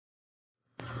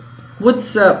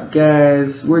What's up,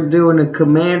 guys? We're doing a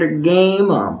Commander game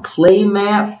on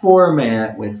playmat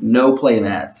format with no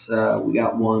playmats. We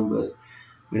got one, but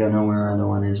we don't know where our other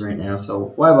one is right now,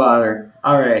 so why bother?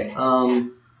 Alright,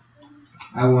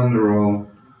 I won the roll.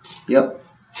 Yep.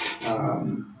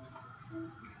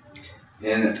 And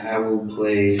I will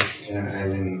play an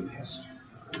island pest.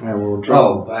 I will draw.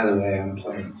 Oh, by the way, I'm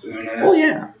playing Oona. Oh,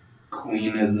 yeah.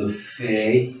 Queen of the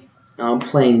Fae. I'm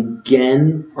playing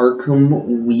Ghen,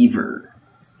 Arcanum, Weaver,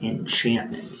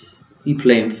 Enchantments. You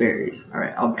playing fairies.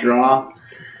 Alright, I'll draw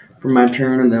for my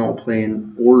turn, and then I'll play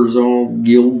an Orzhov,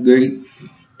 Guildgate,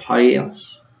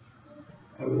 Pass.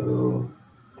 I will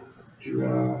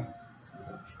draw.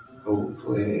 I will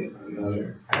play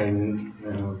another island.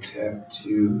 And I'll tap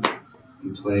 2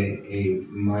 and play a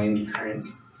Mind Crank.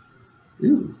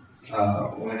 Ooh.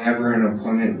 Whenever an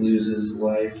opponent loses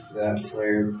life, that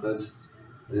player puts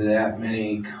that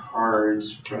many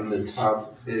cards from the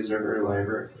top of his or her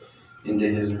library into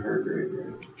his or her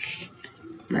graveyard.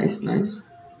 Nice, nice.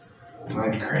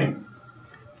 Mind Crank.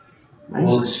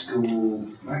 Old school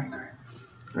Mind Crank.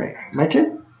 Right, my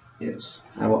turn? Yes.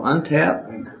 I will untap.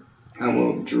 I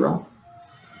will draw.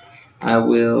 I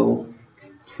will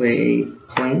play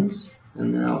planes,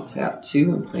 and then I'll tap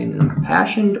 2 and play an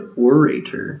Impassioned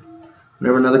Orator.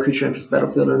 Whenever another creature enters the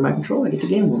battlefield under my control, I get to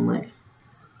gain 1 life.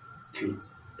 2.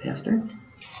 Pass turn.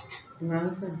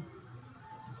 Untap.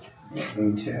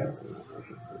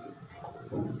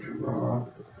 We'll draw.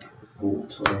 We'll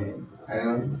play an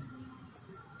island.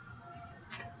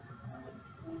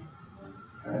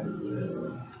 I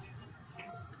will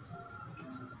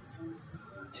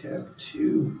tap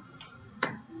 2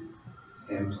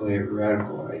 and play a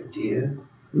Radical Idea.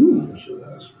 Ooh. Which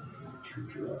allows me to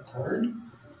draw a card.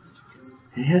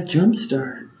 It has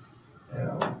Jumpstart. And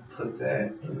I'll put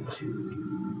that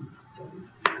into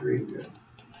the graveyard.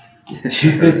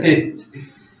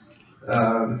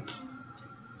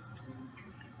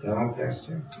 Then I'll pass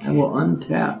turn. I will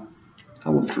untap. I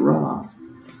will draw.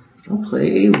 I'll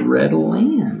play a red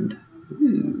land.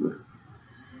 Ooh.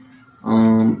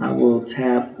 I will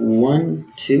tap 1,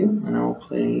 2, and I'll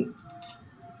play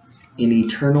an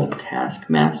Eternal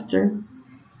Taskmaster.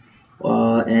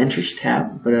 It enters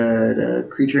tap, but a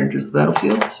creature enters the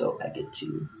battlefield, so I get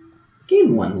to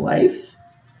gain 1 life.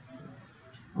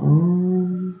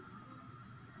 And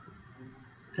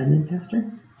then pass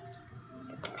turn.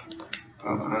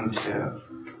 I'll untap,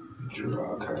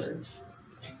 draw cards.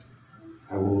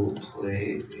 I will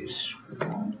play a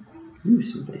Swamp. Ooh,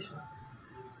 some baseball.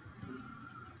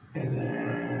 And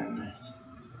then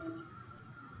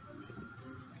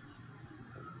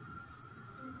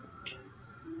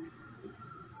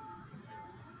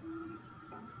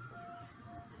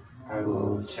I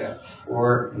will tap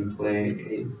 4 and play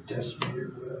a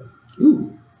Decimator Web.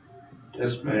 Ooh.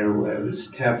 Decimator Web is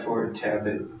tap 4, tap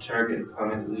it, target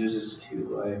opponent loses 2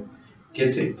 life,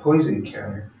 gets a poison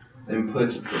counter, then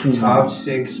puts the top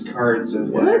 6 cards of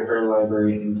his or her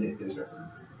library into his or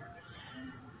her.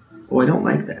 Oh, I don't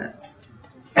like that.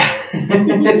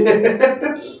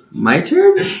 My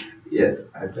turn? Yes,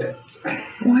 I bet.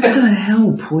 What the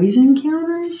hell? Poison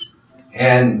counters?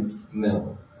 And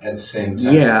mill at the same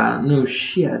time. Yeah, no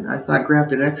shit. I thought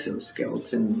Grafted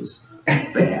Exoskeleton was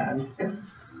bad.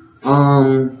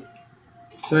 So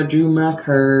I drew my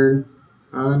card,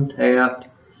 untapped.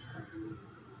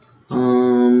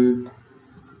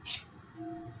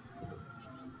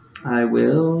 I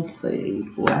will play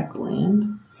black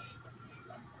land.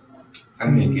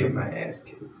 I'm gonna get my ass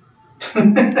kicked.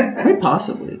 Quite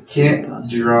possibly. Can't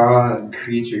draw a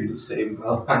creature to save my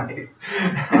life.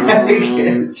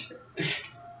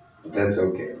 That's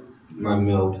okay. My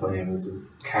mill plan is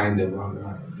kind of on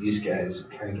these guys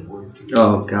kind of work together.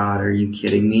 Oh god, are you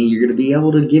kidding me? You're gonna be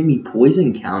able to give me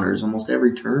poison counters almost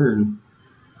every turn.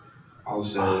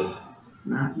 Also,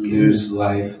 not lose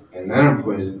life and then a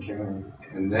poison counter,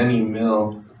 and then you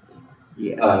mill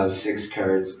 6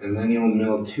 cards, and then you'll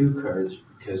mill 2 cards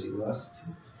because you lost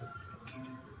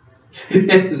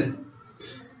 2.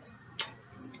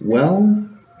 Well,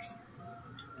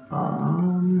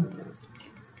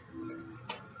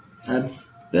 at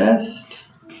best,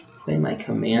 play my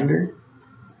commander.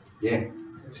 Yeah,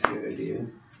 that's a good idea.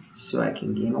 So I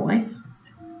can gain a life.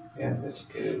 Yeah, that's a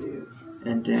good idea.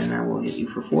 And then I will hit you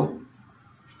for 4.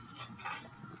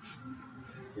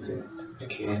 Okay, I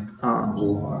can't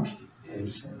block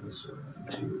anything. So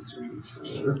 1, 2, 3,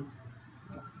 4.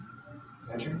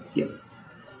 My turn? Yep.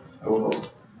 I will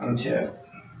untap.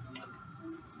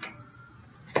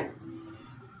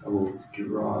 I will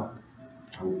draw.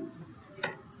 I will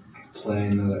play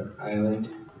another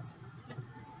island.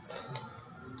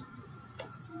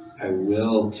 I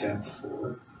will tap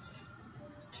 4.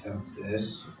 Tap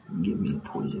this. Give me a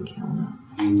poison counter.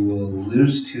 You will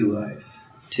lose 2 life.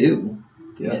 2?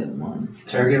 You Yep. said 1.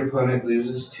 Target opponent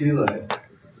loses 2 life.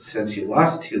 Since you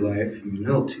lost 2 life, you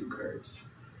mill 2 cards.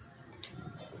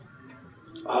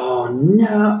 Oh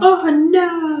no! Oh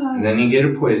no! And then you get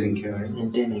a poison counter.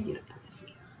 And then I get a poison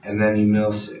counter. And then you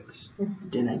mill 6.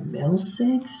 Then I mill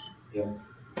 6? Yep.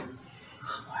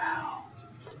 Wow.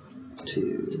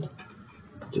 2,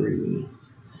 3,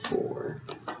 4,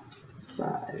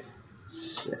 5,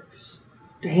 6.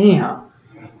 Damn!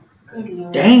 Good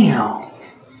Lord. Damn!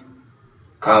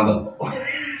 Combo.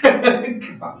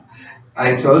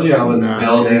 I told you I was Not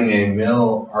building good. a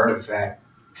mill artifact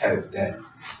type deck.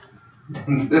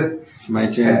 My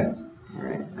turn.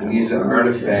 Alright. And these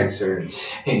artifacts are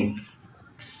insane.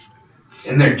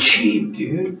 And they're cheap,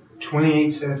 dude.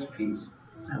 28 cents a piece.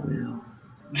 I will.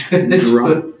 It's Draw.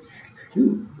 what-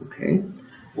 Ooh, okay.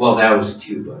 Well, that was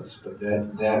 $2, but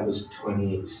that was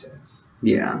 28 cents.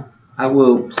 Yeah. I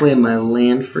will play my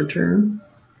land for turn.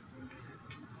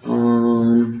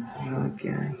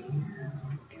 Okay.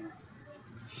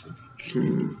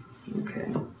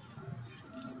 Okay.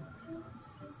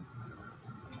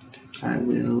 I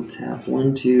will tap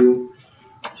 1, 2,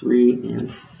 3,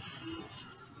 and.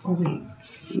 Oh wait.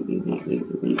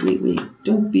 Wait.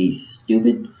 Don't be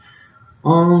stupid.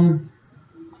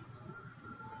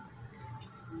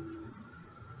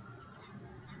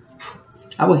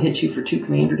 I will hit you for 2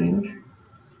 commander damage.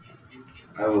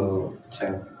 I will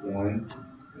tap 1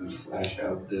 and flash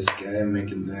out this guy,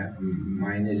 making that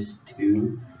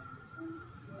 -2.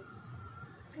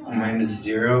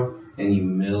 -0, and you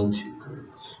mill 2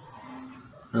 cards.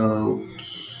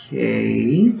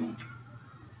 Okay.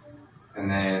 And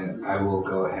then I will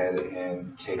go ahead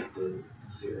and take the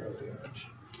 0 damage.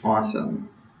 Awesome.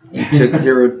 You took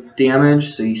 0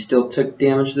 damage, so you still took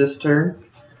damage this turn?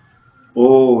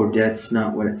 Oh, that's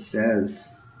not what it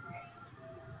says.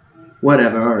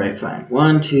 Whatever, alright, fine.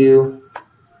 1, 2,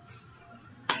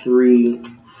 3,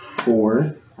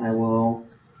 4. I will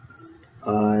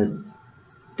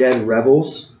Dead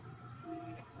Rebels.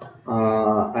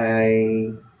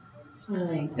 An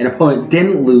opponent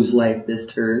didn't lose life this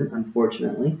turn,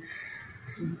 unfortunately.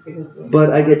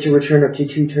 But I get to return up to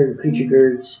 2 target creature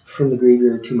cards from the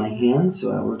graveyard to my hand,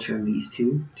 so I'll return these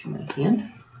 2 to my hand.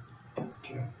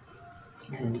 Okay.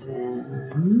 And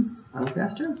then I'll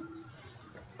pass turn.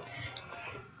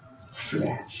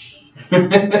 Flash.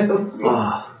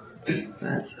 Oh,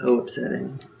 that's so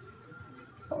upsetting.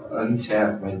 I'll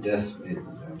untap my decimator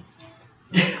web.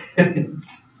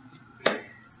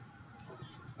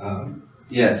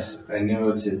 Yes, I know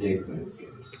it's a dick move,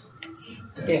 guys.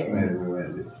 Decimator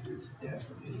web is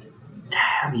definitely a dick move.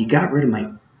 Damn, you got rid of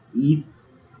my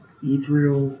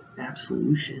ethereal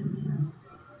absolution, man.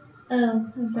 Oh,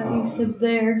 I thought you said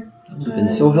there. That would have been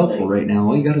so helpful right now.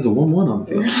 All you got is a 1/1 on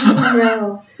field.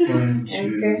 No. 1, I 2,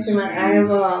 scared you my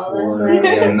eyeball. 4. That's I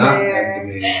am not there.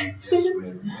 activating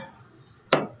decimator.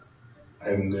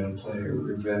 I'm going to play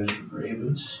Revenge of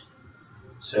Ravens.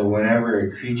 So whenever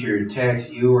a creature attacks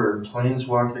you or a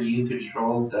planeswalker you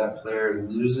control, that player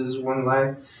loses 1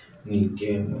 life and you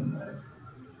gain 1 life.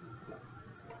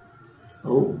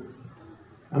 Oh,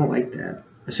 I don't like that.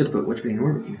 I should have put which being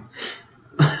orbital.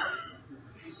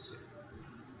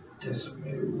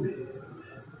 Decimator Web.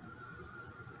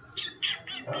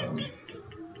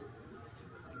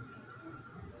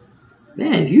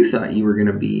 Man, you thought you were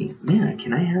gonna be. Man,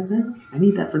 can I have that? I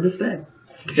need that for this day.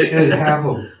 You should have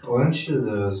a bunch of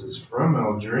those. It's from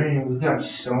Eldraine. We got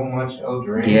so much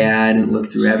Eldraine. Yeah, I didn't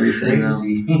look through It's everything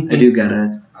crazy. though. I do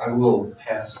gotta. I will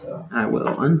pass though. I will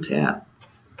untap.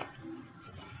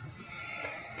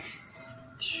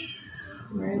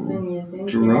 Right when you think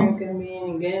Draw. you're not gonna be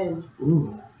any good,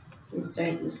 Ooh. you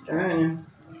start destroying them.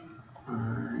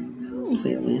 I will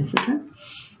play a land for turn.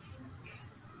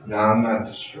 No, I'm not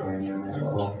destroying them at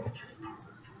all.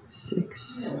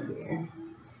 6. Oh dear.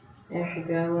 I have to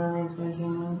go while he's working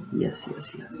on. Yes.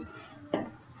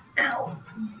 Ow.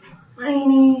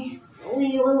 Tiny.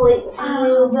 Wait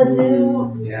for the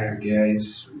new. Yeah,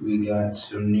 guys, we got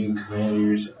some new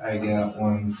commanders. I got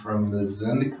one from the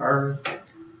Zendikar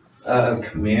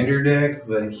commander deck,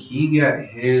 but he got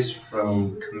his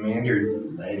from Commander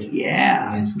Legends.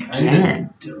 Yeah, And it's kind Ghen.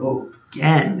 of dope.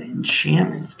 Ghen,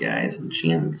 enchantments, guys.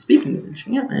 Enchantments. Speaking of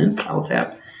enchantments, I'll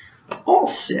tap all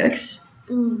 6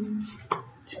 to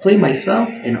play myself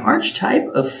an archetype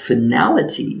of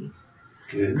finality.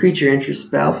 Good. Creature enters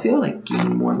the battlefield, I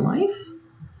gain 1 life.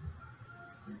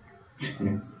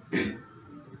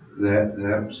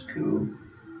 That was cool.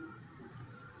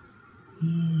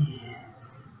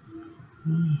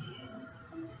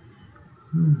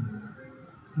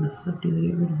 How the fuck do I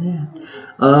get rid of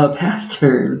that? Pass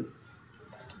turn.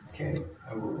 Okay,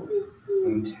 I will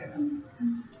untap.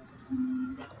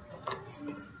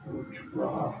 I will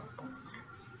draw.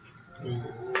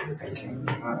 I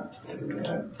cannot play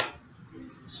that.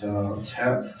 So I'll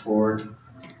tap 4.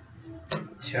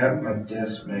 Tap my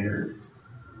Decimator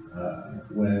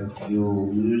web.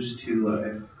 You'll lose 2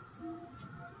 life.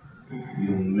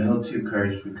 You'll mill 2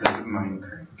 cards because of Mind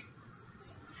Crank.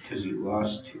 Because you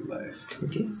lost 2 life.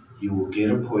 Okay. You will get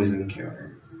a poison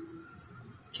counter.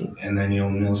 Okay. And then you'll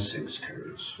mill 6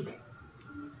 cards. Okay.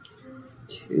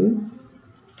 2,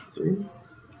 3,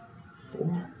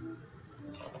 4,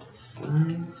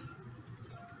 5,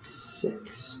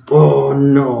 6. Oh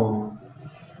no.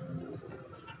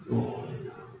 Oh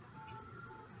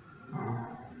no.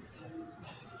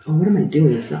 Oh, what am I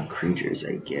doing? It's not creatures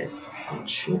I get.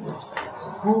 Enchantments.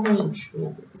 All my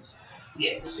enchantments.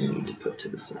 Yes. I need to put to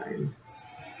the side.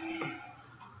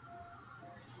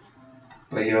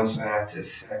 But you also have to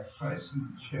sacrifice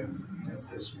an enchantment at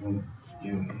this moment.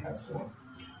 You only have 1.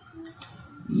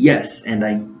 Yes, and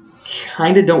I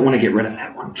kind of don't want to get rid of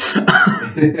that one.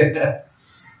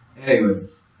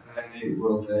 Anyways, I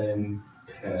will then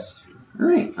pass 2.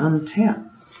 Alright, untap.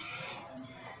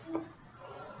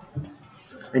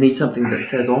 I need something that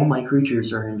says all my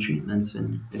creatures are enchantments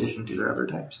in addition to their other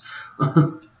types.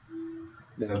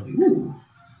 That'll be Ooh.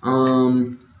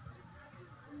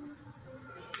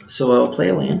 So I'll play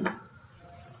a land.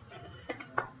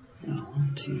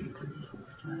 1, 2, 3, 4,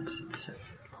 5, 6, 7.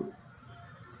 Cool.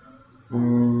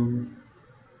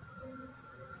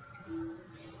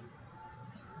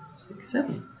 6,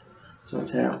 7. So I'll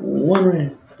tap 1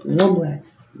 red, 1 black,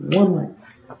 1 white,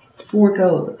 4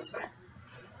 colorless.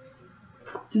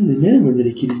 This is another one that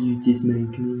I could have used this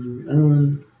main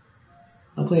commander.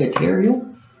 I'll play a Teriel.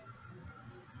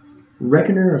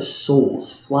 Reckoner of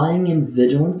Souls. Flying in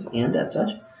Vigilance and Death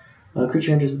Touch.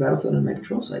 Creature enters the battlefield under my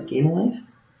control, so I gain a life.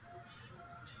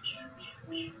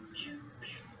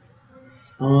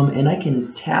 And I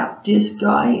can tap this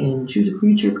guy and choose a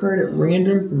creature card at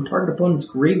random from target opponent's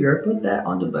graveyard. Put that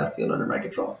onto the battlefield under my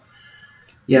control.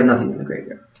 You have nothing in the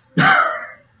graveyard.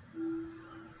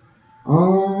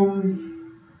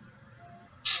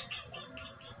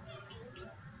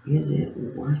 Is it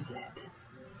worth it?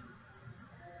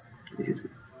 Is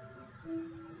it?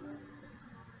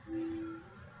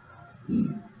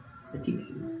 I think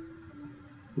so.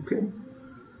 Okay.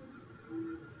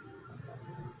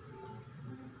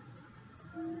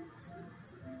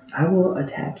 I will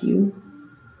attack you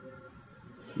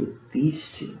with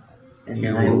these 2. And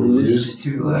then I lose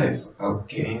 2 life. I'll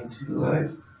gain 2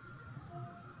 life.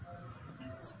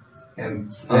 And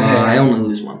then I only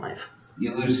lose 1 life.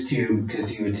 You lose 2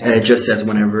 because you attack. It just says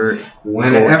whenever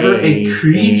a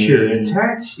creature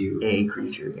attacks you. A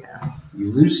creature, yeah.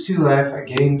 You lose 2 life, I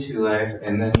gain 2 life,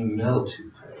 and then you mill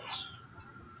 2 cards.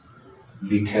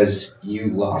 Because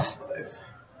you lost life.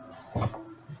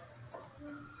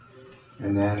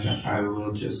 And then I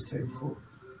will just take 4.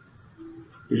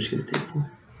 You're just going to take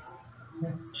 4?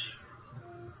 Yeah.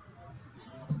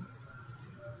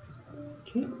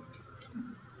 Okay.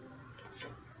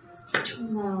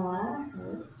 No, that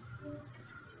hurt.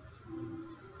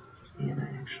 And I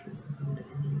actually don't need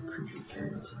any creature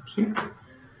cards up here.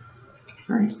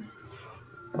 Alright.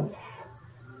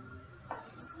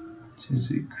 Choose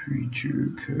a creature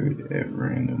card at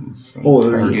random from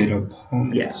target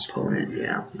opponent. Yeah, opponent,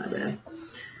 yeah, my bad.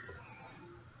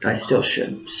 I still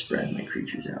should spread my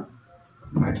creatures out.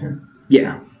 My turn?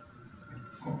 Yeah.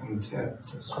 I'll untap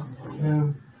this one for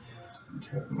now.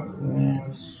 Untap my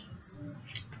lands.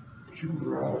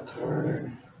 Draw a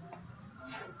card.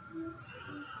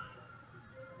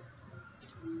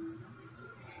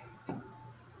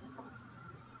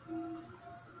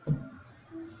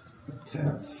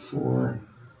 Tap 4.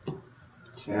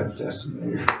 Tap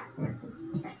Decimator.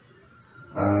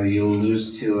 You'll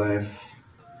lose 2 life.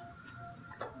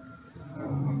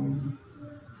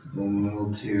 You'll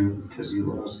mill 2 because you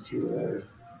lost 2 life.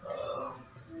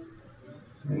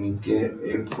 And you get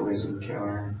a poison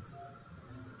counter.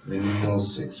 Then you mill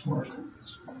 6 more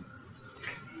cards.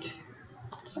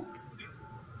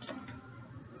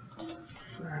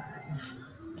 5,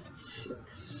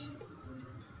 6.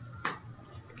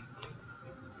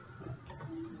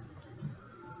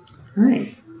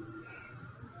 Alright.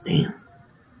 Damn.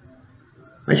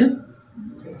 My turn?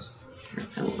 Yes.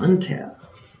 I will untap.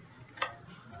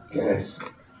 Guys,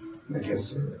 like I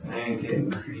said, I ain't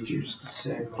getting creatures to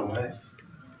save my life.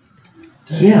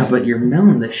 Yeah, but you're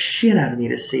milling the shit out of me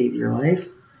to save your life.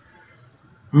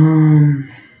 Ooh.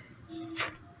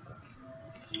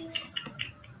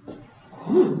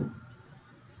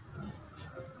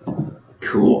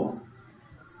 Cool.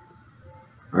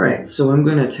 Alright, so I'm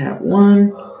going to tap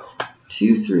 1,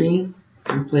 2, 3,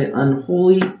 and play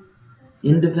Unholy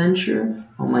Indeventure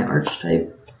on my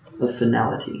archetype of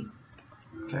Finality.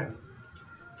 Okay.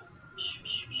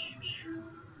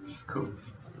 Cool.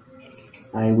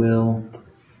 I will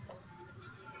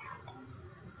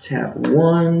tap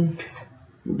 1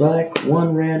 black,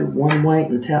 1 red, 1 white,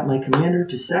 and tap my commander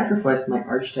to sacrifice my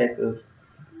archetype of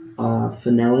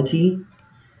Finality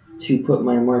to put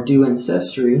my Mardu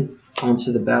Ancestry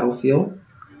onto the battlefield.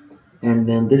 And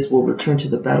then this will return to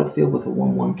the battlefield with a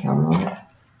 1/1 counter on it.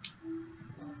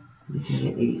 Making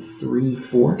it a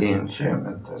 3/4. The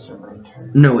enchantment doesn't return.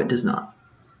 No, it does not.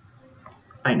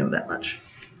 I know that much.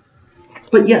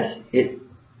 But yes, it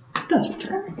does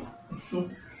return.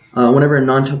 Whenever a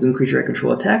non-token creature I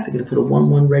control attacks, I get to put a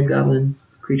 1/1 red goblin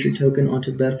creature token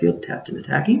onto the battlefield, tapped and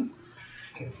attacking.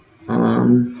 Okay.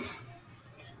 Oh,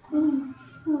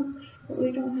 sucks that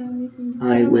we don't have anything to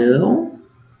I do. will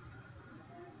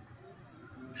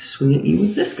swing at you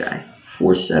with this guy.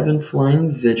 4/7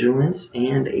 flying vigilance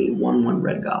and a 1/1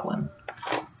 red goblin.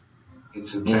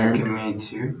 It's attacking me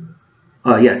too?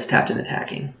 Yeah, it's tapped and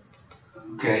attacking.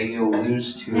 Okay, you'll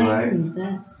lose 2 What life. is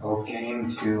that? I'll gain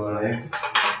 2 life.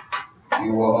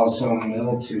 You will also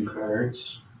mill 2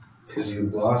 cards because you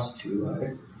lost 2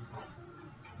 life.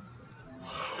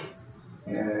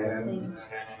 And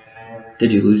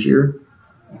Did you lose your?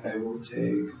 I will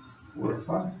take 4 or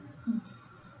 5.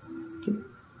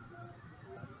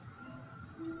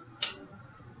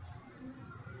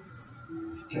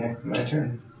 Okay, my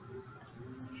turn.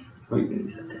 Oh, you can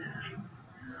use that to hash.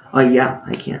 Yeah,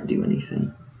 I can't do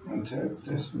anything. Untap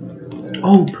this mirror web.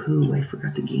 Oh, poo, I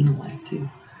forgot to gain a life too.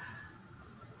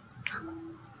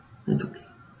 That's okay.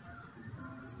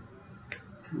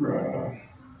 Draw.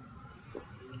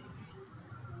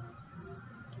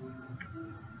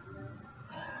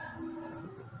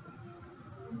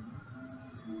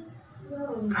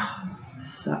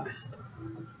 Sucks.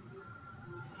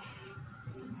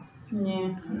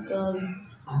 Yeah, it does.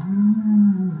 Oh, I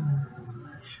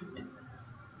should do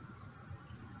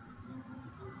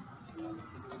that.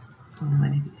 Oh, I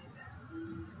need to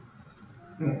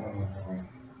do that.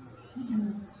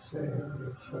 Say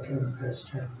the fucking past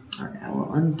turn. Alright, I will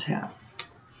untap.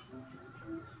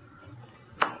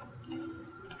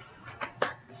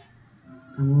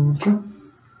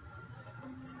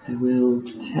 I will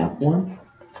tap 1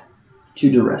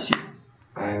 to duress you.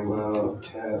 I will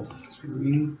tap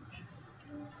 3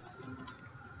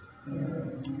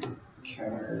 and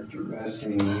counter duress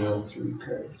and deal 3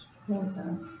 cards. Okay.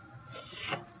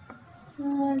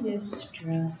 I'm just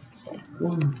stressed.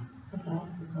 1,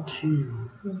 2,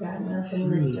 You got nothing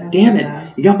 3. to stress Damn about.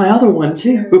 it! You got my other one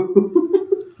too.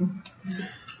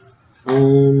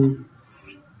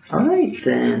 Alright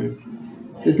then.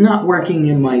 This is not working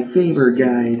in my favor,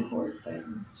 guys.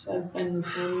 So I've been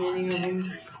so many of them. 3,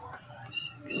 4, 5,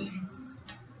 6.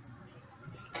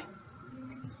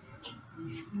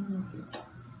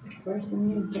 Of course, I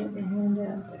need to get the hand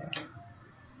out there.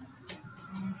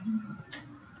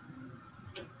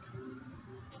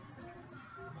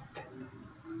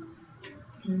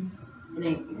 It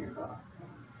ain't your fault.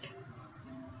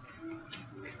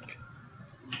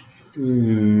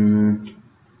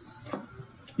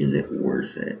 Is it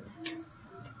worth it?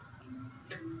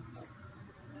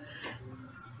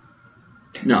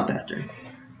 No, bastard.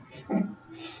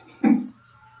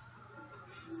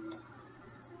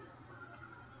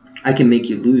 I can make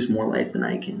you lose more life than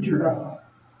I can. Draw.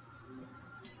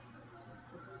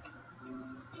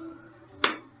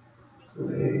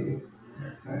 Play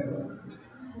island.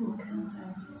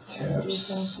 Tap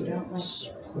 6.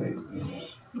 Play me.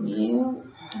 You.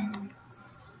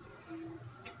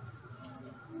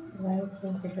 Right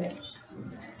with the bitch.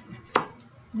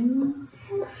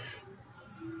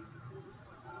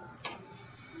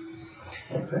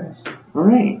 I'll pass.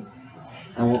 Alright.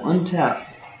 I will untap.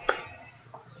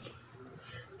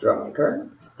 Draw my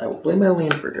card. I will play my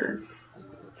land for turn.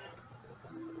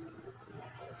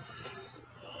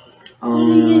 What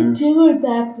are you doing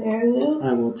back there, Lou?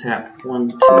 I will tap 1,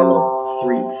 2, 3,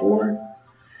 4.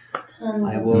 Tons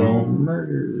I of will hands.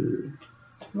 murder.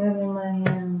 Moving my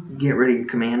hand. Get rid of your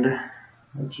commander.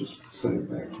 I'll just put it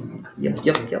back in the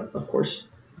Yep, of course.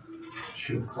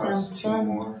 Should cost Sounds 2 fun.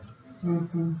 more.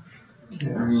 Mm-hmm. Yes.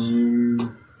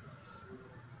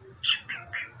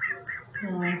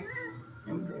 Yeah.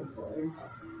 I'm pretty bored.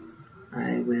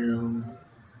 I will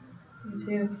Me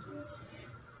too.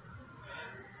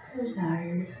 I'm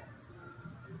tired.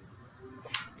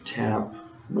 tap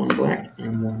 1 black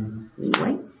and 1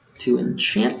 white to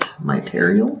enchant my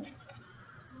Teriel.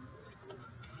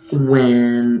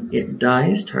 When it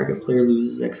dies, target player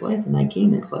loses X life, and I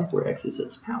gain X life, where X is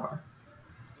its power.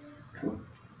 Cool.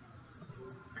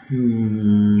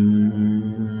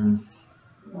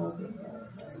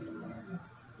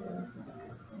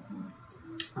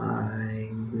 I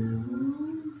will.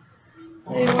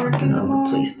 I'm gonna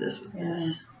replace this with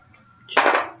this.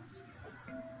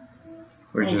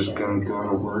 We're just gonna go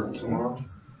to work tomorrow.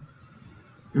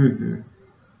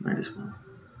 Might as well.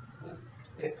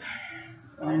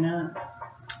 Why not?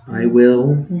 I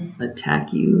will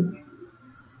attack you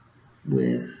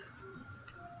with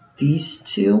these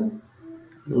two.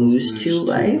 Lose 2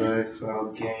 life.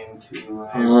 I'll gain 2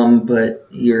 life. But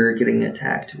you're getting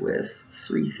attacked with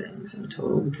 3 things in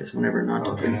total because whenever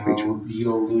non-token creature.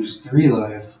 You'll lose 3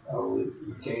 life. I'll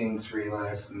gain 3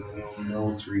 life, and then you'll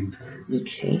mill 3 cards.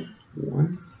 Okay.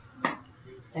 1,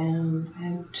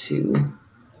 And 2,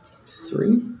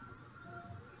 3.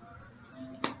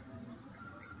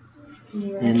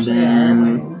 And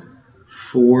then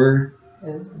 4.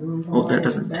 Oh, that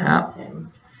doesn't tap.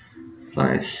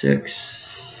 5, 6,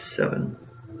 7.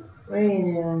 What are you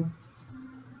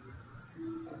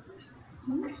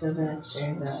doing? So that's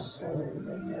turned out so that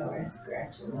they are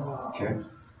scratching the wall. Okay.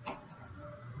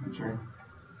 That's right.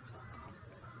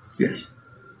 Yes.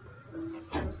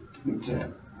 Okay.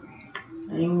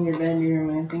 In your bedroom,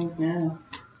 I think now.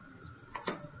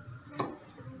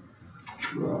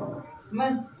 Draw. Come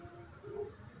on.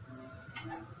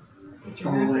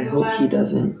 Oh, I hope he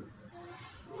doesn't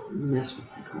mess with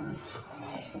my cards.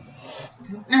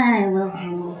 I will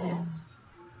handle him.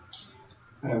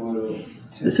 I will.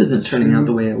 This isn't turning out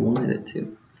the way I wanted it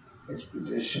to.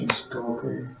 Expedition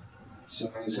Skulker. As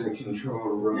long as I control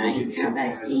a rogue, Nice, it how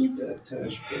about has you? that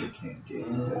touch, but it can't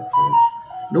gain that touch.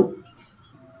 Nope.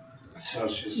 So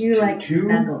it's just You like 2.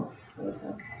 snuggles, so it's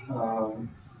okay. I'll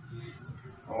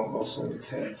also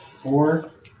attack 4.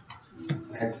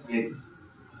 Activate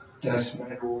Dust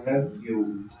Matter Web.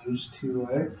 You'll lose 2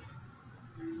 life.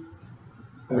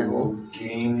 I will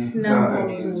gain.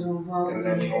 Snuggles and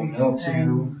then you'll mill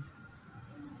 2.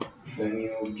 Then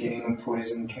you'll gain a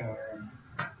poison counter.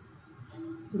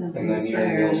 And then you'll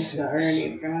mill 6.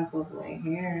 Already probably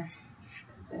here.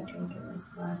 I think it was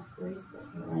last week, but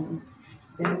when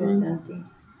it was empty.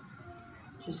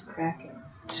 Just crack it.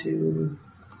 2.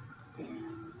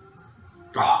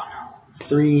 Oh no.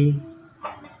 3,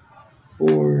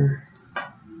 4,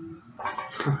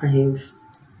 5,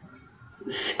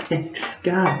 6.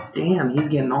 God damn, he's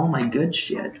getting all my good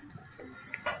shit.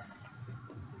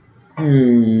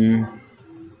 And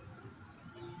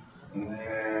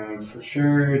then for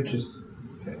sure, just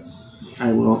yes.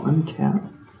 I will untap.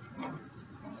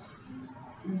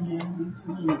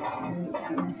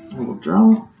 I will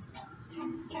draw.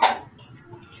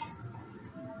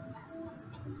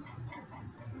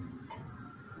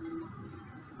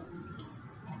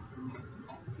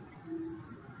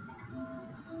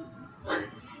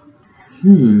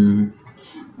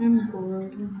 I'm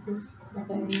bored of this.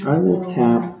 I will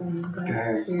tap.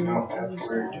 Guys, no F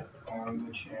word on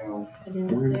the channel. I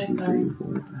didn't 1, say 2, it, 3,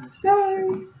 4, 5, 6, Sorry.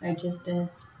 7. I just did.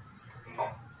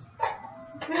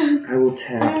 I will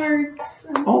tap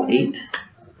all 8.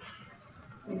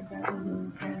 We probably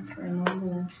didn't transfer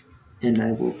number. And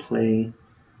I will play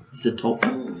Zetolpa.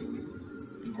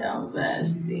 Tell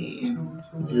bestie.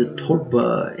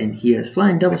 Zetolpa, and he has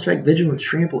Flying, Double Strike, Vigilant,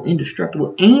 Trample,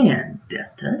 Indestructible, and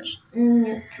Death Touch.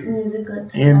 Is a good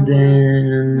And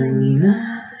then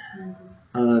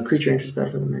creature enters the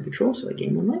battlefield under my control, so I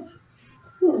gain 1 life.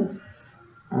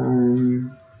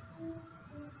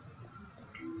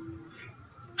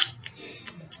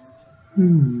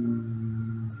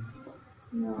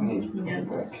 No,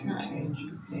 snuggles.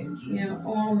 Contagion. Yeah,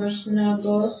 all the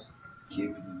snuggles.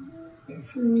 Give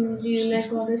Do you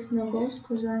like all the snuggles?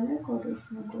 Because I like all the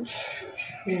snuggles.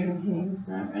 He's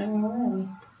not running away.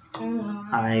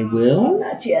 I will.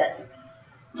 Not yet.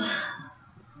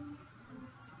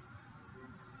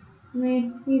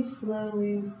 He's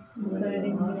slowly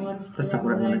deciding he wants to That's not run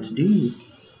what I away. wanted to do.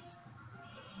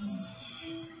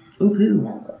 Woohoo.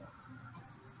 Snuggle.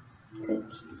 Good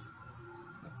key.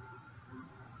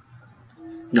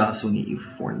 No, I'll swing at you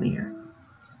for 4 in the air.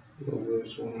 You'll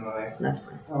lose 1 life. That's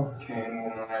fine. Okay,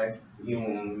 1 life. You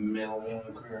will mill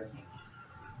 1 card.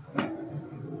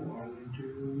 1,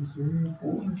 2, 3,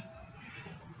 4.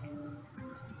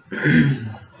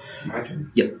 My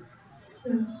turn. Yep.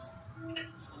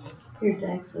 Your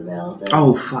deck's available.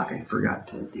 Oh, fuck, I forgot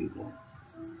to do that.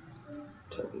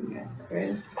 Token guy.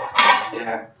 Chris.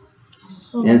 Yeah.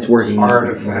 So And it's working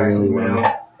Artifact really mill.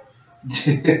 well.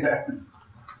 Yeah.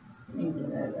 you do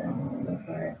that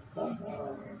before it's called all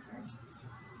over your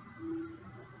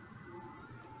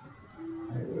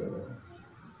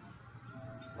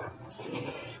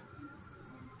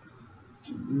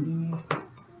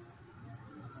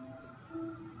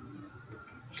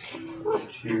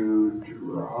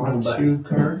draw 2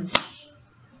 cards.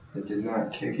 It did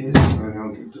not kick it, so I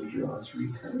don't get to draw 3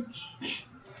 cards.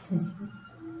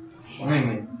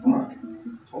 Finally, fuck.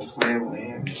 I'll play a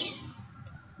land.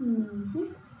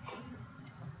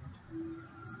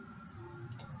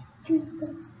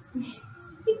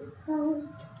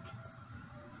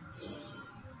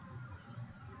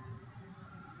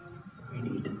 I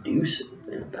need to do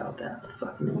something about that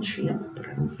fucking enchantment, but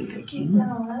I don't think I can.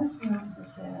 No, that's not to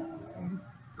say that word.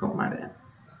 Oh, my bad.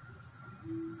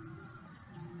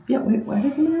 Yeah, wait, why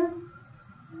does it matter?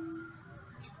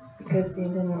 Because you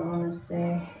didn't want to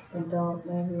say adult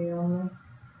maybe only.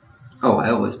 Oh, I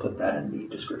always put that in the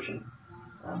description.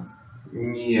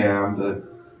 Yeah, but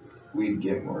we'd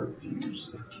get more views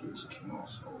if kids can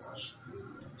also watch the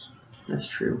videos. That's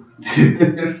true.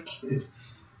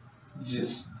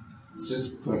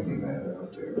 just putting that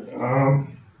out there. I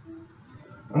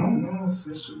don't know if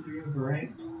this would be the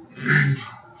right place.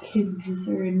 Kids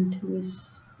are into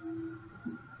this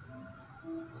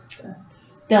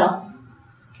stuff.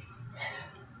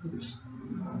 It's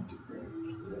not the right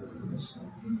place.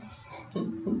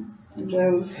 I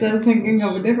was still thinking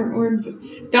of a different word, but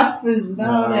stuff is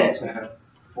not it. Tap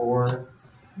 4.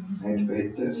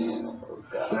 Activate this.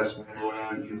 That's when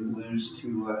you lose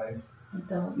 2 life.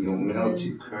 You'll mill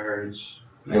 2 cards.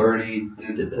 You already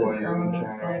did the poison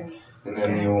counter, and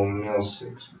then you'll mill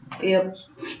 6. Yep.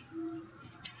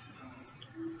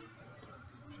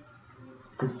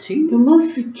 The 2? They're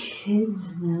mostly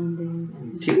kids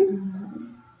nowadays. 2?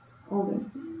 Older.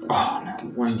 Oh, no.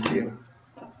 1, 2.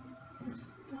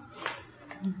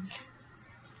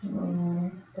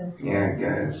 Yeah,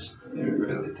 guys, it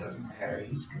really doesn't matter.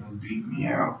 He's gonna beat me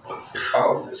out with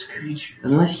all of his creatures.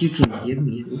 Unless you can give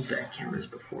me look back cameras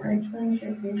before I die.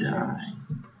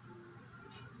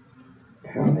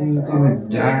 How are you gonna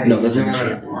die? No, those are You got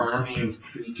an enchantments. army of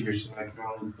creatures and I can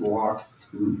only block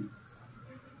 2.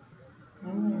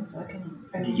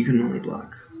 You can only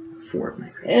block 4 of my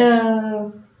creatures. Yeah.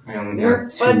 I only Your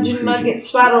got 2 fudge creatures.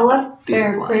 nuggets out of left These there,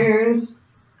 are flying. Clears.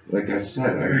 Like I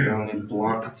said, I can only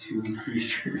block 2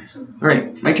 creatures.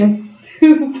 Alright, my turn.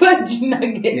 2 fudge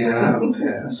nuggets. Yeah, I'll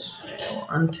pass. I'll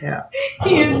untap.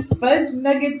 He is fudge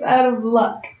nuggets out of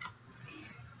luck.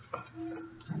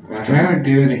 I had a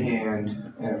good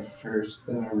hand at first,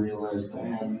 then I realized I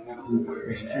had no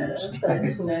creatures.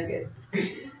 Fudge nuggets.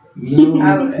 No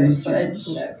Out of creatures. fudge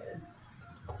nuggets.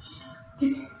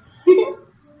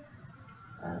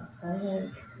 I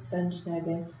had fudge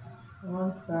nuggets. I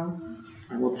want some.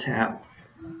 I will tap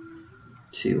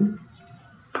 2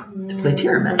 to play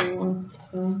Tyrannet.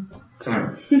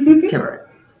 Timber.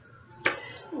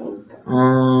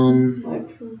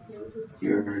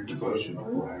 Your devotion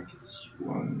of black is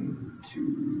 1,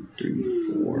 2,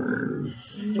 3, 4,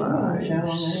 5, You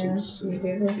 6, give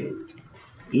it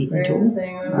 8 in total.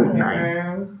 everything Oh, on 9.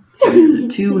 your 3 is a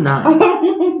 2, 9.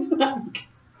 arm.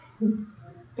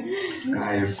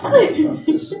 I have forgot about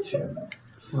this enchantment.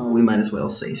 Well, we might as well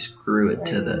say screw it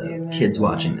to the kids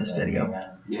watching this video.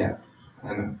 Yeah,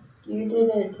 I know. You did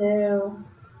it too.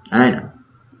 I know.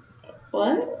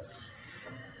 What?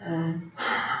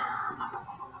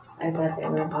 I thought they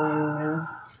were playing this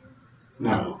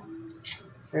No.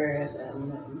 for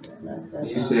them.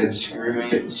 You said screw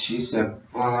it, she said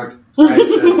fuck, I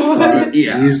said fuck,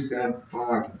 Yeah. you said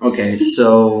fuck. Okay,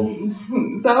 so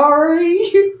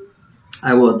Sorry.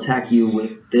 I will attack you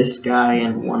with this guy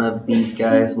and one of these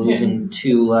guys, losing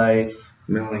 2 life.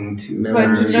 Milling 2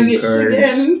 Milling Fudge 2 nuggets cards.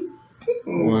 again.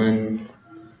 1,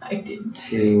 I did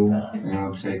 2. And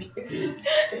I'll take 8.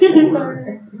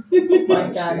 Sorry. Oh my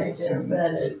Five, god, I six, just seven.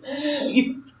 said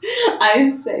it.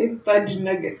 I say fudge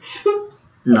nuggets.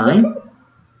 9.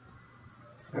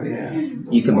 Oh yeah.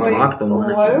 You can Wait, block the one.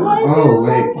 if what you am want. I Oh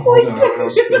wait, It's hold like- on, I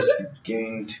was supposed to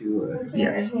gain 2 life.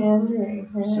 Yes. So,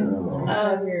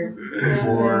 Have your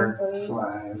 4, place.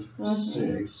 5,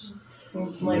 6.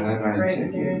 Like And then I right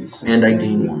take here. it. So, And I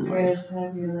gain 1 You life. guys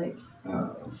have your like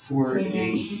 4,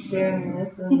 8. doing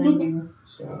this and then you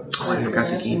So, Oh, I forgot to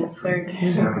 6, gain it. 7,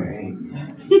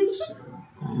 8. So,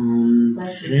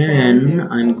 Then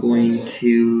I'm going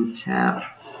to tap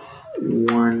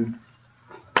 1,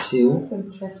 2,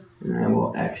 and I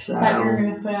will I thought you were exile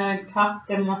gonna say I talked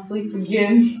in my sleep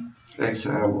again.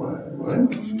 exile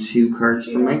what? 2 cards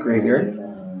from my graveyard.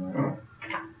 Oh.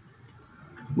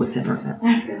 With it right now.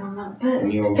 That's because I'm not And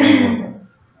pissed. you'll gain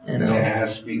And it I'll,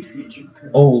 has to be creature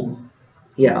cards. oh,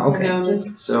 yeah, okay. No,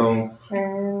 So,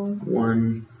 turn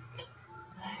 1,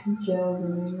 Joe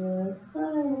and you're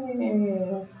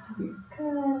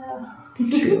like,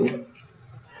 2,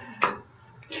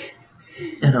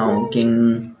 and I'll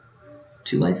gain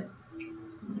 2 life.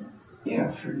 yeah. Yeah,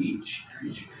 for each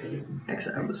creature card.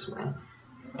 Exile this one.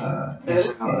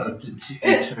 Exile up to 2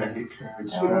 target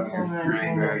cards from your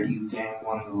graveyard. You gain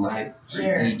 1 life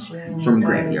for each. From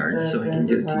graveyards, so I can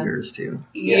do it to yours too.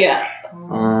 Yeah.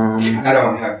 I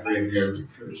don't have graveyard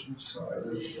recursion, so I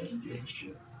really don't give a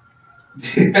shit.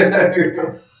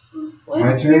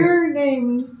 What's your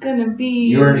name's gonna be?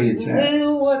 You already attacked.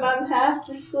 Lou when I'm half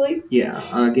asleep?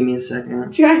 Yeah, give me a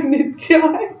second. Trying to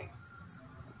talk?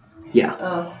 Yeah.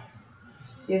 Oh.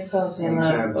 You've told me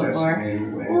love before.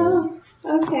 Well,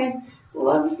 okay.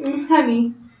 Love some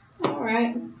honey.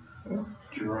 Alright.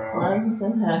 draw. Love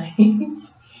some honey.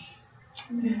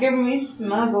 Give me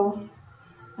snuggles.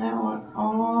 I want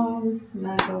all the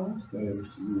snuggles.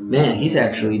 Man, he's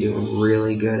actually doing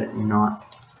really good at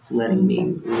not letting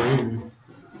me win.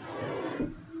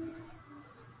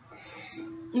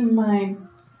 My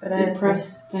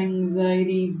depressed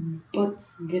anxiety butt's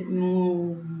getting a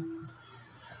little...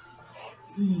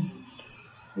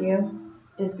 You?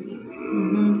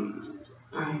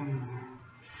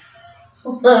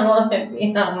 What hit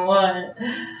me on what?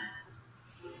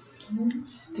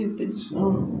 Stupid.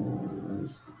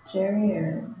 Jerry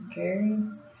or Gary?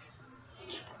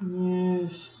 Yeah,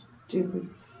 stupid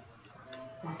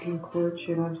fucking court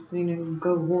shit. I've seen it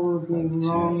go horribly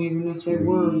wrong, even if they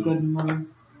were good money.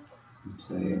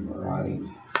 Play a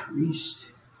marauding priest.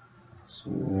 So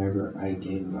whenever I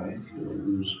gain life, you'll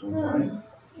lose 1 life.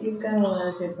 You've got a lot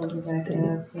of people to back it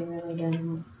up. He really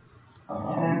doesn't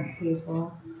attack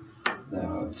people. Then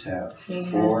I'll tap He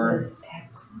 4. has his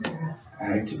extra.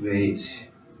 Activate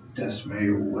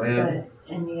Decimator Web.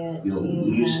 But, and yet You'll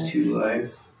he lose has, 2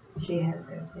 life. She has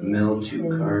her too. Mill 2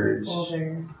 cards.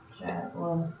 Older chat.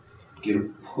 Well, Get a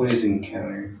poison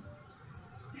counter.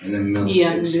 And then mill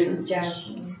Yeah, 6 dude. cards.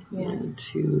 Jackie. Yeah. 1,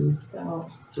 2, So,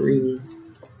 3,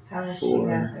 how does she 4,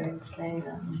 got there to say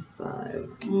them? 5,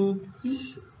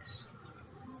 6.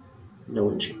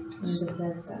 No enchantments. And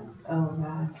besides that, oh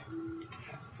god.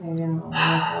 They're gonna look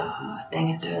up Dang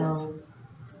it. bills.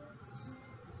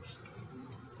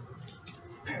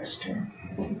 Pass turn.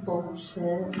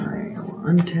 Bullshit. Alright, I will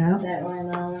untap. That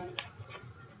went on.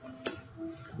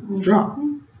 Draw.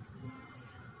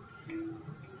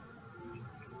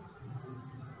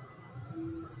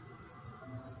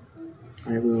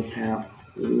 I will tap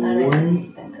I didn't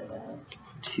 1, think of that.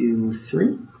 2,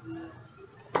 3.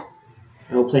 I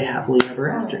will play Happily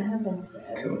Ever Oh, it After. happens to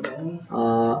everybody.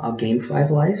 I'll gain 5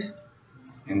 life.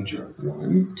 And draw.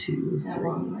 1, 2, That 3,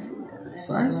 one might be good.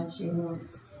 5. Unless you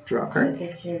Draw a card.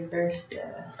 get your first,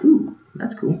 Ooh,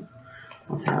 that's cool.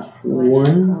 I'll tap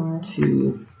 1,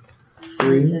 2,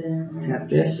 3. Tap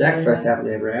this. Sacrifice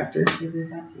Happily Ever After.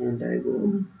 And I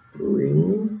will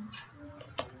bring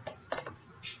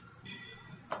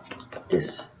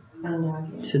this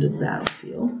to the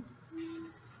battlefield.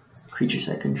 Creatures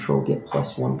I control get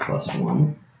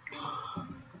 +1/+1.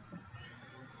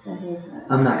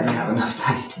 I'm not gonna have enough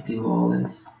dice to do all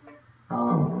this. 3,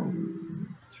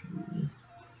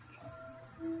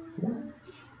 4.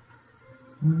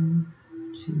 1,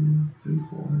 2, 3,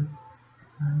 4,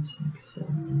 5, 6,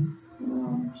 7, 8.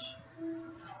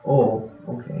 Oh,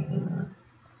 okay, hang on.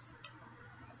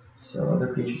 So other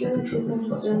creatures I control get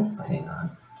 +1. Hang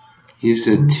on. He's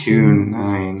a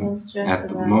 2/9 at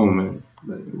the moment.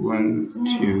 But 1,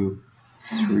 2,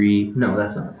 3. No,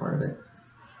 that's not a part of it.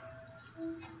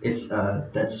 It's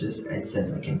that's just it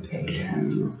says I can pay that.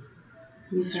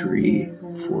 2, 3,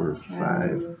 4,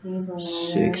 5,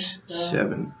 6,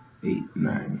 7, 8,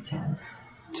 9, 10.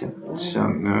 10. So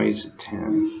now he's a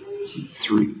 10.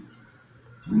 3.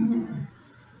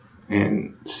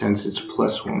 And since it's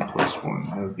 +1/+1,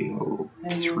 that would be a little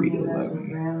 3 to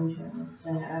 11. And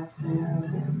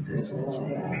this is a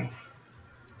 5.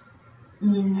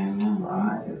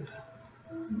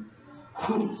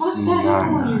 Fuck that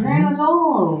hell, you ran us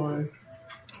all over.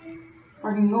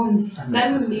 Fucking going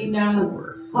 70 down to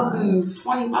fucking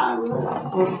 25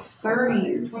 or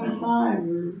 30 or 25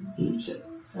 or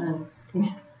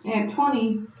yeah,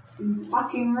 20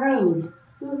 fucking road.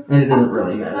 And it doesn't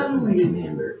really matter for my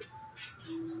commander.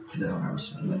 Because I don't ever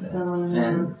swing with it.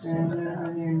 And same with that.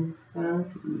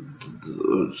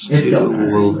 Those It's still two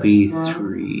matters, will but- be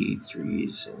 3,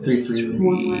 3, 7, 3, 3,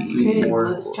 3, 4.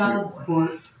 Less child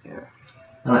support.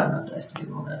 I don't have enough dice to do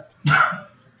all that.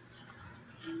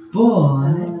 Boy.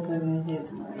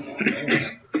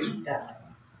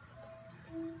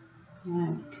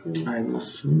 I will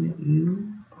swing at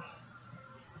you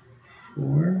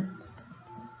for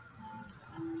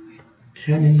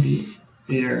 10 in the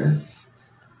air,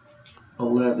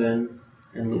 11,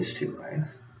 and lose 2 life.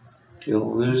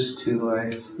 You'll lose 2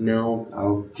 life. Mill.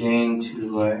 I'll gain 2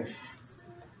 life.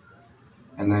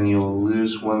 And then you'll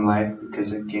lose 1 life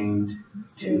because it gained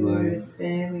 2 life.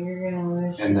 Babe, you're gonna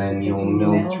lose. And then you'll because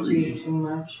mill milled 3. you too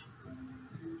much.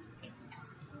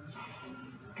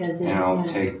 Because And I'll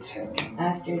take 10.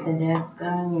 after the dead's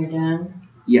gone, you're done.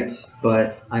 Yes,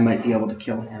 but I might be able to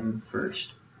kill him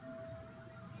first.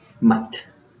 Might.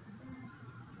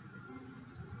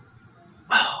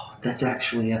 Oh, that's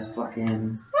actually a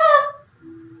fucking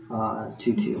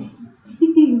 2/2.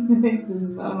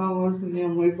 I'm almost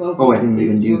nailed myself. Oh, I didn't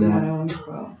even do that. My own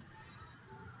spell.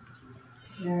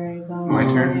 Very well. My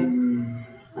turn?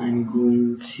 I'm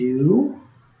going to.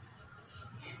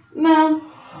 No.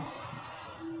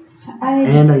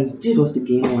 And I'm supposed to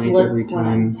gain life Slip every when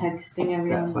I'm time. texting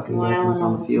every that once in a fucking while weapon's and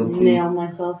on the I'll field, too. nail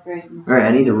myself right in the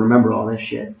Alright, I need to remember all this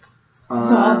shit.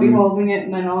 I'll be holding it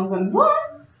and then all of a sudden,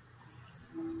 what?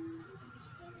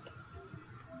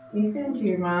 You can do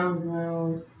your mom's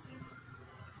nose.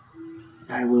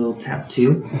 I will tap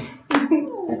 2.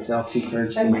 Exile 2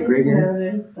 cards I from my just graveyard.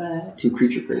 noticed that. 2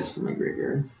 creature cards from my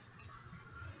graveyard.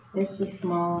 It's the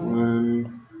small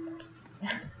 1,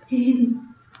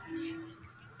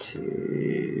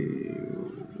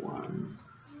 2, 1.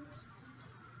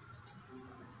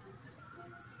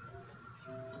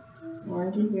 Why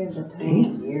did you have the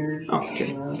tiny ears? Oh,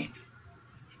 okay.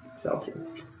 Exile 2.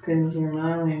 Because your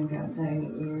mom ain't got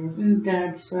tiny ears.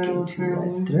 That's so Gain 2 life.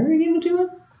 true. Did I already give it to him?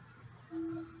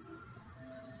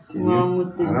 Did Along you?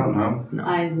 with the I don't know. No.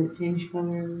 eyes that change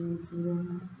color every once in a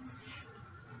while.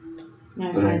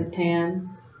 I've But- had tan,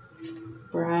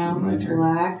 brown, My turn.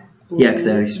 black, blue, Yeah, 'cause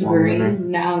I already swung in there.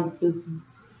 green. Now it's this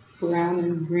brown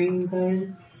and green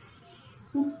color.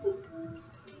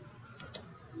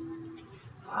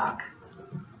 Fuck.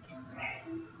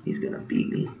 He's gonna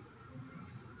beat me.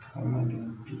 How am I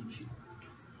gonna beat you?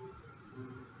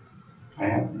 I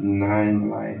have 9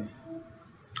 life.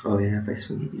 Oh yeah, if I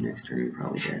swing at you next turn, you're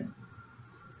probably dead.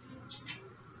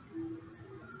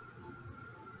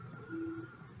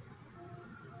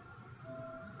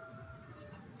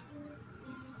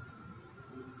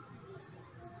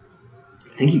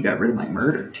 I think you got rid of my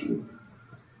murder too.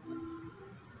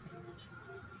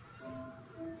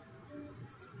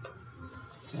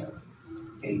 So,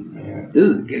 8 mana. This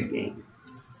is a good game.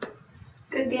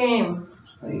 Good game.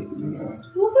 Play Oona.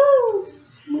 Woohoo!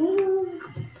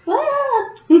 Ah!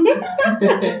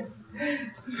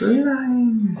 Free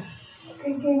line.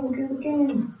 Good game, good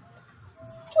game.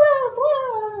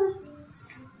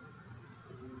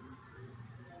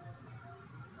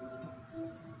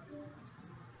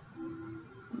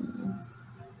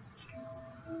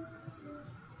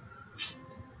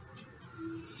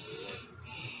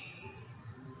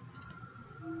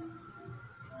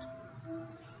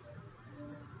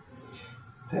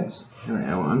 Pass. Alright,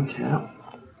 I will untap.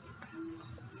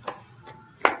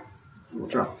 We'll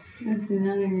draw. That's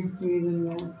another reason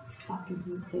why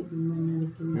fucking taking my I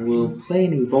medication. will play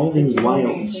an Evolving Did you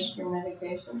Wilds. take your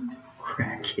medication?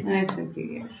 Crack it. I took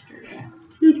it yesterday.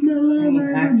 Switch my Are you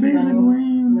library, back basic from the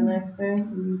land. next day?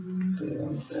 Put it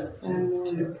on that. I'm more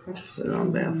depressed. Put it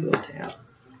on battlefield tab.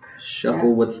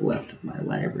 Shuffle what's left of my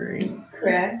library.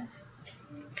 Correct.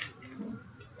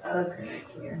 Oh,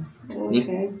 correct here.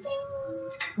 Okay.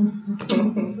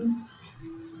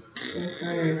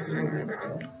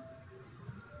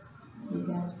 You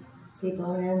got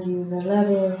people around you that love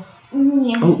you.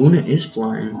 Oh, Oona is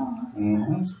flying.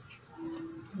 Mm-hmm.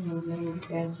 And then you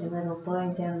got your little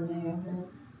boy down there that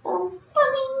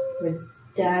would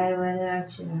die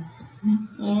without you.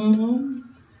 Mm-hmm.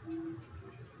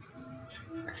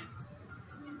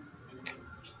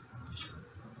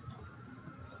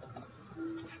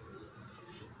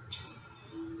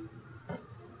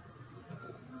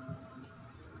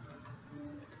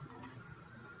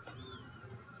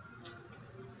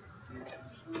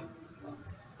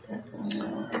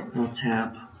 I'll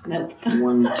tap Nope.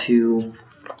 1, 2,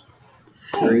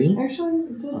 3. Actually,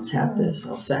 I'll tap this.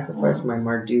 I'll sacrifice my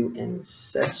Mardu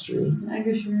Ancestry. I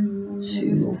guess you're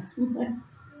Two.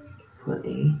 Put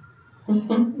a I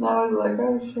was like,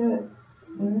 oh shit.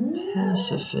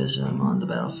 pacifism on the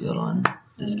battlefield on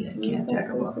this guy. Can't attack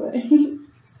above. Okay.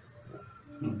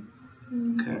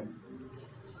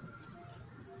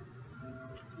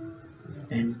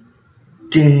 And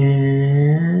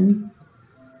then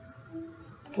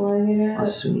Plug it I'll up.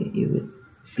 swing at you with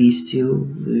these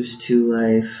 2. Lose 2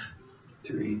 life.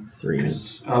 3. 3.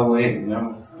 Oh, wait,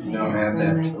 no. You don't have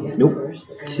that. Nope.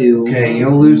 2. Okay,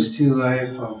 you'll lose 2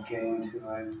 life. I'll gain 2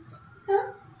 life.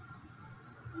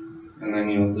 And then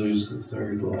you'll lose the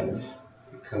 3rd life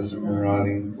because of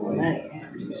Marauding Blade.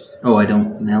 Oh, I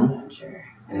don't know. Sure.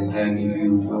 And then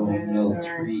you will mill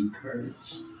 3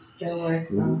 cards. Still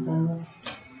works on some.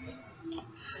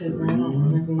 Okay.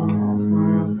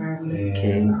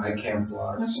 And I can't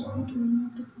block, so.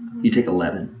 You take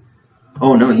 11.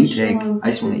 Oh no, you take.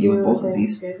 I swing at you with both of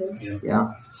these.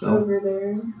 Yeah, so. Over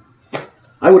there.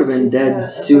 I would have been dead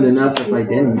soon enough if I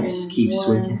didn't just keep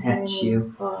swinging at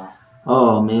you.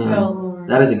 Oh man,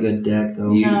 that is a good deck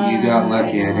though. You got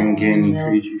lucky, I didn't get any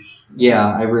creatures. Yeah,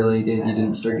 I really did. You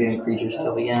didn't start getting creatures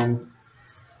till the end.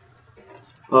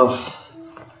 Oh,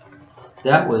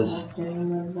 that was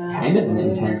kind of an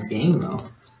intense game though.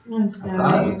 I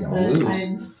thought I was gonna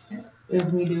lose. If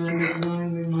we do end up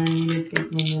going, we might need to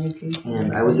take my medication.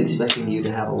 And I was expecting you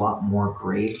to have a lot more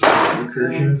grave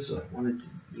recursions, so I wanted to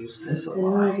use this a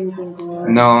lot.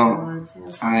 No,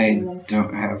 I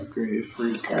don't have grave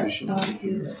recursion.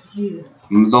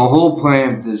 The whole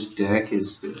plan of this deck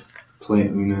is to play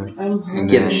Oona and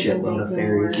Get a then shitload of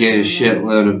fairies. get a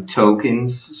shitload of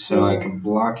tokens so I can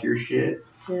block your shit.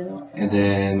 And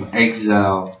then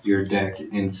exile your deck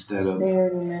instead of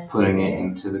putting it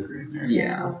into the graveyard.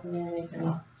 Yeah.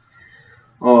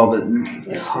 Oh, but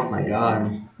oh my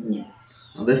god.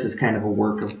 Well, this is kind of a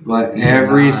work of. But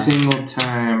every single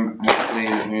time I played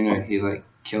Oona, he like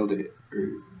killed it. Or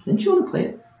Didn't you want to play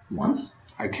it once?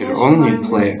 I could only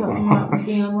play it once.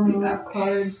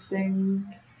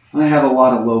 I have a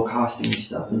lot of low costing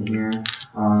stuff in here.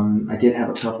 I did have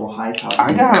a couple high costing.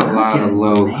 I got stuff. a lot of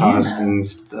low costing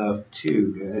stuff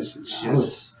too, guys. It's I was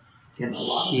just getting a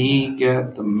lot. he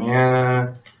got the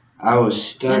mana. I was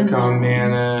stuck on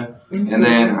mana, and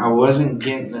then I wasn't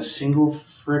getting a single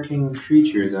freaking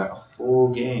creature that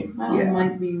whole game. Yeah.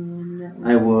 Might be one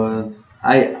that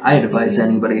I advise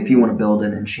anybody if you want to build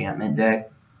an enchantment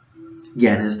deck,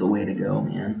 Ghen is the way to go,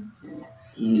 man.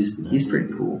 He's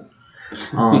pretty cool.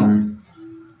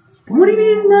 What do you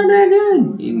mean he's not that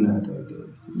good? He's not that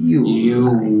good.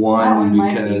 You won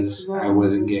because I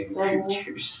wasn't getting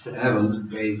creatures. That was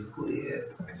basically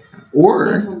it.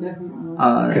 Or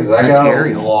Because I got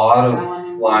a lot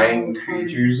of flying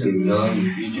creatures and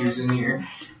milling creatures in here.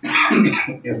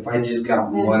 If I just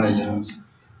got one of those,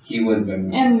 he would have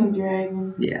been. And the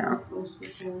dragon. Yeah.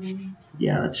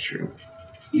 Yeah, that's true.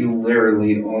 You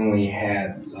literally only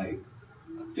had like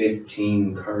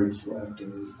 15 cards left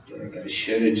in his deck. I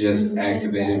should have just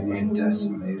activated my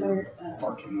decimator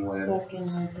fucking web.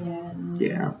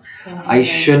 Yeah. I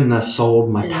shouldn't have sold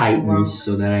my Titans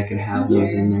so that I could have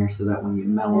those in there so that when you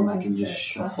melt them I can just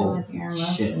shuffle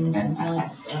shit.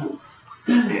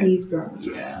 he's gone.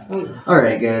 Yeah.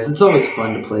 Alright guys, it's always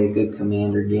fun to play a good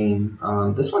commander game.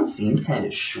 This one seemed kind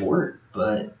of short,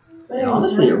 but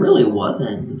honestly it really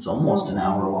wasn't. It's almost an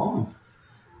hour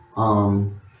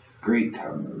long. Great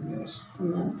combo, guys.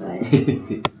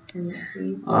 Like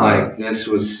Like, this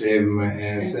was saving my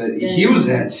ass. He was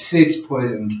at 6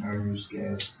 poison counters,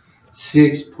 guys.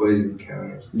 6 poison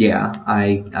counters. yeah,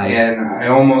 And I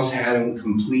almost had him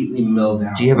completely milled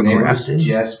out. Do you have a and it grafted? was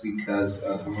just because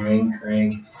of Mind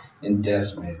Crank and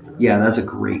Decimator. yeah, that's a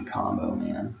great combo,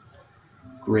 man.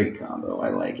 Great combo. I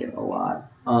like it a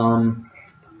lot. I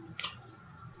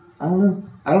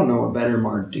don't know a better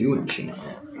Mardu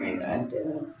enchantment.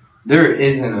 There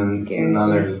isn't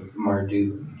another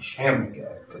Mardu enchantment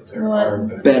guy, but there are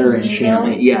Better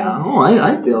enchantment. Yeah. Oh,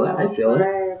 I feel it. I feel it.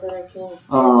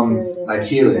 Like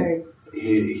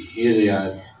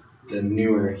Heliod, the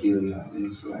newer Heliod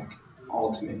is like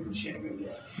ultimate enchantment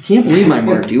guy. I can't believe my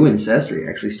Mardu Ancestry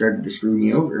actually started to screw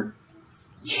me over.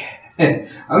 Yeah,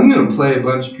 I'm gonna play a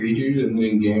bunch of creatures and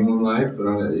then game of life,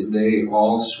 but they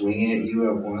all swing at you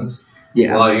at once.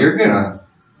 Yeah. Well, you're gonna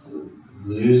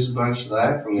lose a bunch of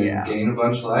life, and then Yeah. gain a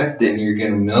bunch of life, then you're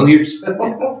gonna mill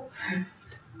yourself.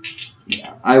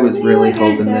 Yeah. I was really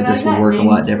hoping that this would work a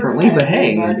lot differently, but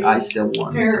hey, I still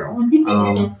won.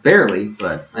 So, barely,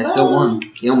 but I still won.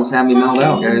 He almost had me milled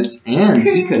out, guys, and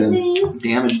he could have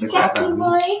damaged the crap out of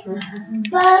me.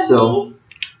 So,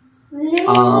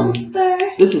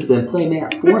 this has been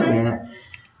Playmat Format.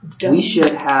 We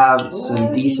should have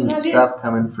some decent stuff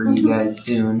coming for you guys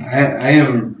soon. I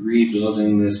am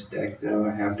rebuilding this deck though.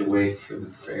 I have to wait for the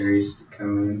fairies to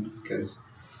come in because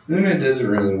Oona doesn't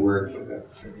really work without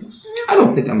fairies. I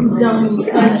don't think I'm gonna this. I'm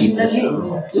gonna keep this.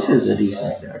 This is a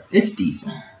decent deck. It's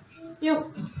decent.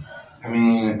 I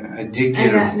mean, I did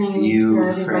get a few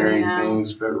fairy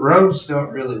things, but robes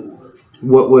don't really work.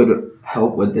 What would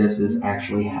help with this is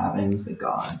actually having the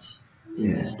gods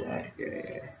in this deck.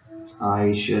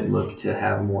 I should look to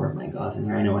have more of my gods in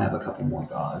here. I know I have a couple more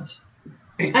gods.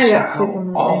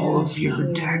 Exile all of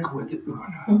your deck with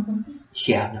Oona.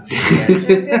 Yeah, no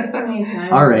shit.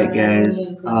 Alright guys,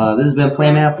 this has been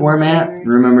Playmat Format.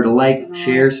 Remember to like,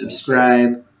 share,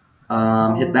 subscribe.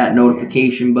 hit that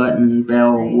notification button,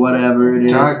 bell, whatever it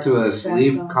is. Talk to us.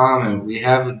 Leave a comment. We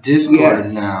have a Discord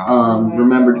now.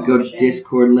 Remember to go to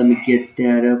Discord. Let me get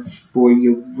that up for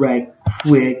you right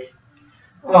quick.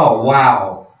 Oh,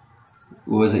 wow.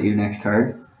 Was it your next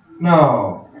card?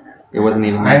 No. It wasn't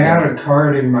even. I had a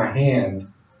card in my hand,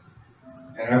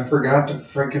 and I forgot to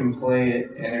frickin' play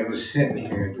it, and it was sitting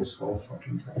here this whole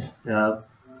fucking time.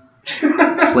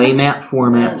 Playmat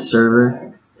format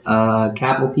server.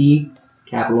 Capital P,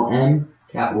 capital M,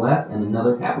 capital F, and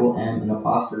another capital M and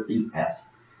apostrophe S.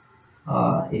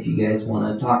 If you guys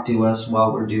want to talk to us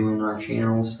while we're doing our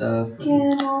channel stuff,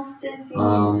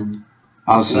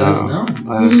 also, let us know.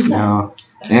 Let us know.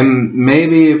 And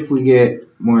maybe if we get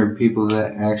more people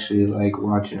that actually like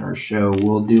watching our show,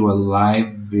 we'll do a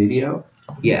live video.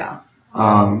 Yeah.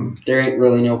 There ain't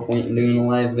really no point in doing a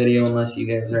live video unless you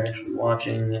guys are actually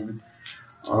watching.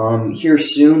 And here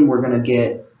soon we're gonna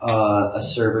get a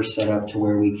server set up to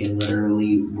where we can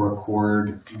literally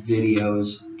record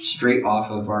videos straight off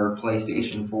of our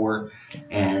PlayStation 4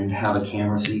 and have a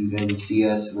camera so you guys can see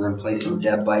us. We're gonna play some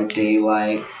Dead by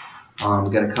Daylight.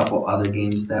 We got a couple other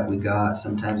games that we got.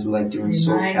 Sometimes we like doing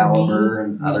Soul Calibur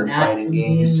and other fighting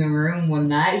games. In the room when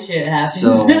that shit happens.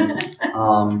 So,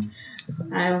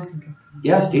 I don't think.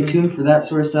 Yeah, stay tuned for that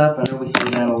sort of stuff. I know we say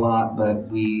that a lot, but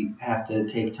we have to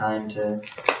take time to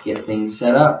get things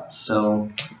set up. So,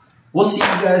 we'll see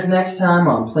you guys next time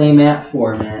on Playmat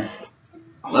Format.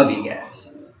 Love you guys.